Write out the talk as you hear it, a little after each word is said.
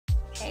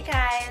Hey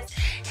guys,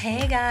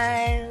 hey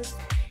guys,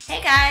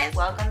 hey guys,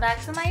 welcome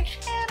back to my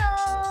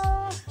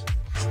channel.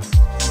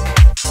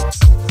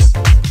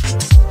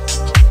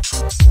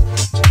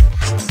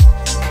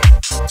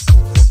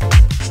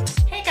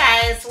 Hey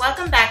guys,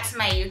 welcome back to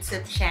my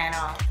YouTube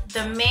channel.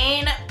 The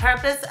main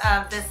purpose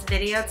of this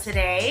video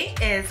today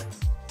is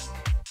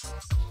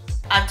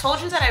I've told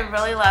you that I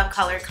really love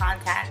color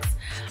contacts.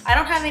 I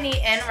don't have any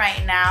in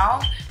right now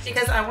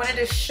because I wanted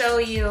to show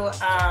you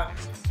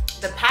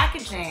the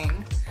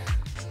packaging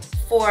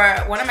for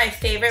one of my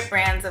favorite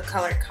brands of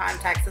color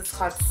contacts. It's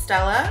called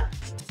Stella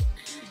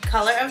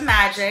Color of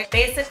Magic.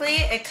 Basically,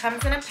 it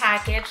comes in a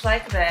package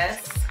like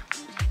this.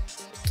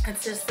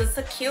 It's just this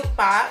a cute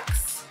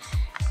box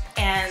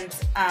and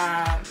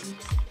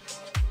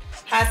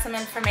has some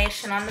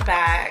information on the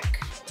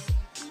back.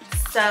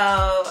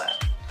 So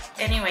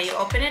anyway, you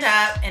open it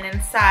up and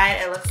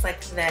inside it looks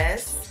like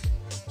this.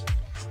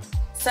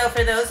 So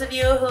for those of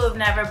you who have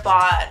never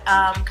bought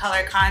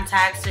color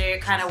contacts, or you're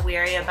kind of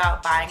weary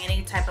about buying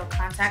any type of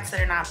contacts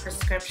that are not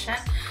prescription,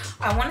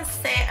 I want to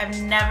say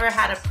I've never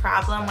had a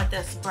problem with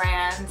this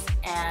brand,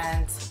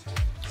 and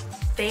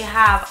they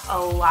have a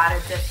lot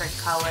of different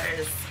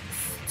colors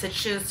to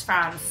choose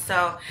from.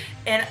 So,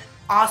 and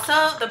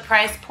also the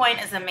price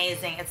point is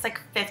amazing. It's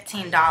like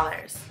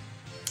 $15.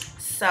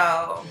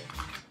 So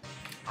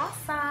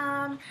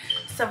awesome.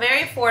 So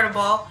very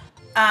affordable.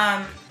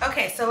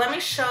 Okay, so let me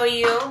show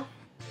you.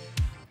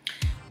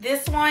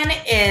 This one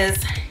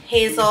is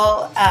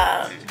Hazel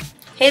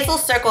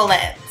Circle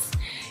Lens,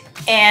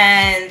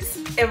 and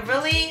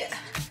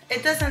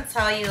it doesn't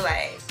tell you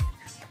like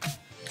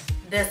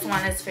this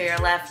one is for your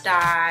left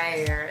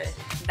eye or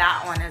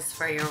that one is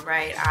for your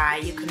right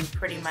eye. You can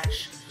pretty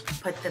much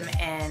put them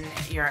in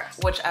your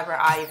whichever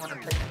eye you want to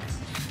put them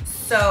in.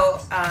 So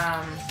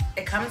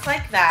it comes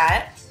like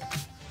that,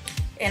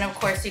 and of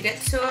course you get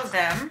two of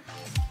them.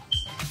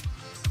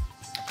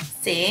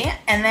 See,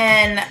 and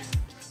then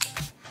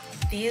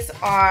these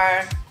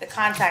are the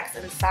contacts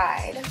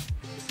inside.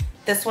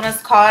 This one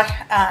is called,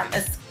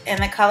 is in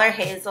the color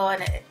Hazel,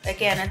 and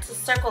again, it's a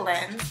circle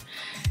lens.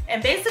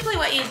 And basically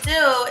what you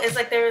do is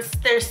like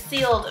they're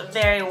sealed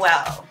very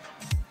well.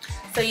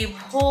 So you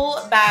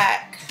pull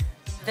back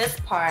this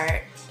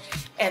part,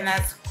 and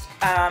that's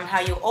how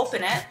you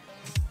open it.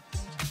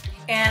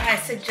 And I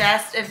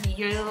suggest if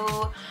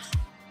you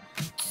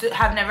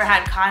have never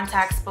had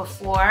contacts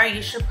before,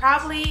 you should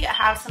probably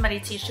have somebody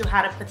teach you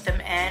how to put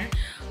them in.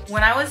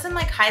 When I was in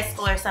like high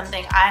school or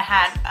something, I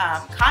had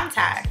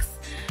contacts,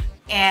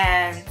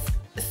 and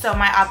so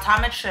my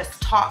optometrist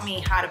taught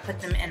me how to put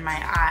them in my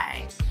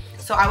eye.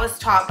 So I was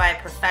taught by a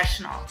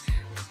professional.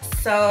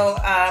 So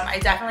I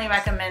definitely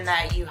recommend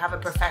that you have a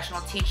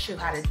professional teach you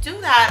how to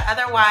do that.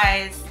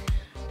 Otherwise,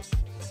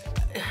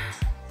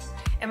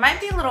 it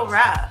might be a little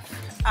rough.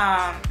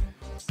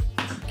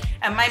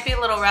 It might be a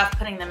little rough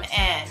putting them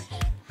in,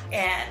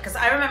 and because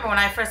I remember when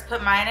I first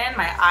put mine in,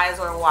 my eyes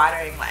were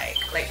watering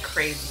like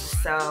crazy.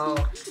 So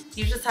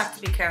you just have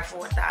to be careful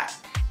with that.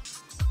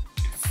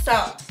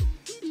 So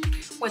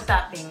with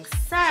that being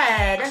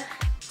said,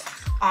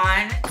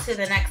 on to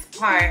the next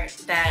part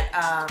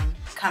that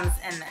comes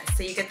in this.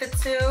 So you get the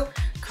two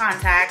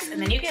contacts,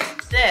 and then you get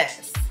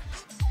this.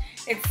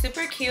 It's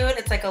super cute.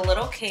 It's like a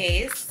little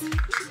case.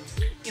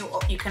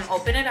 You can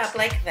open it up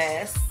like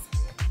this.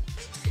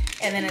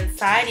 And then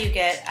inside you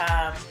get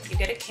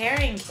a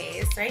carrying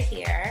case right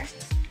here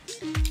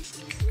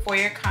for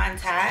your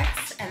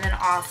contacts, and then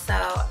also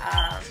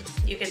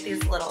you get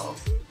these little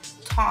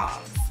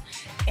tongs.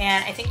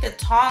 And I think the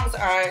tongs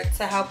are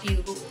to help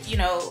you, you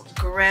know,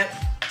 grip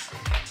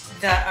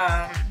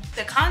the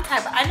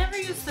contact. But I never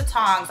use the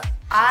tongs.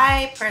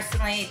 I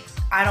personally,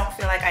 I don't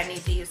feel like I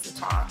need to use the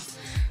tongs.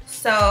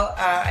 So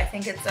I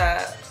think it's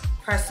a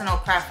personal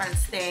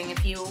preference thing.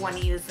 If you want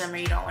to use them or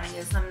you don't want to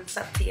use them, it's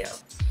up to you.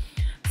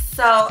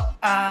 So,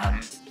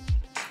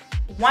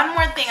 one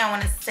more thing I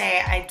want to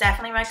say, I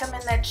definitely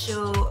recommend that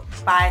you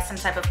buy some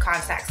type of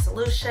contact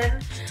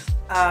solution.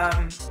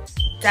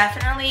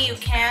 Definitely you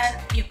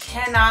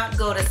cannot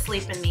go to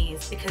sleep in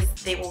these because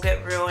they will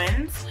get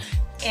ruined,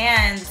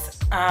 and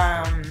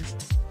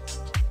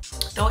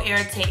they'll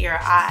irritate your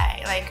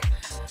eye. Like,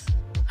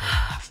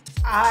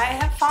 I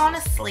have fallen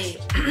asleep.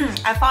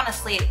 I've fallen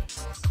asleep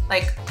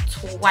like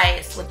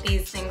twice with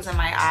these things in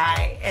my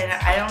eye, and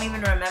I don't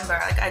even remember.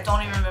 Like, I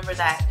don't even remember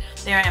that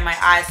they're in my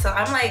eyes. So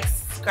I'm like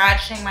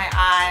scratching my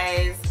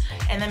eyes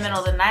in the middle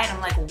of the night. I'm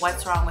like,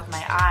 what's wrong with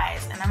my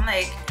eyes? And I'm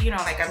like, you know,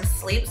 like I'm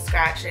sleep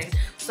scratching.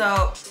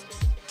 So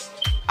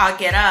I'll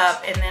get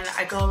up and then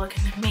I go look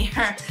in the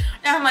mirror,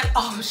 and I'm like,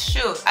 oh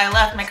shoot, I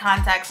left my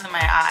contacts in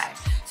my eye.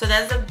 So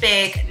that's a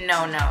big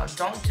no-no.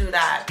 Don't do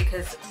that,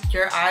 because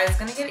your eye is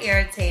gonna get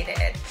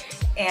irritated,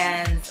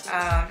 and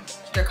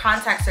your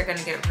contacts are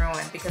gonna get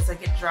ruined because they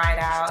get dried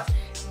out.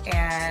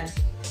 And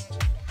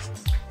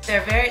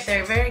they're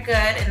very good,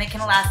 and they can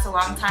last a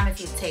long time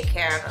if you take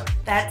care of them.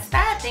 That's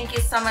that. Thank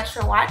you so much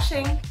for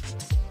watching.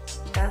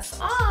 That's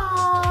all.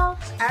 All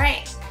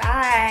right,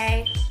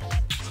 bye.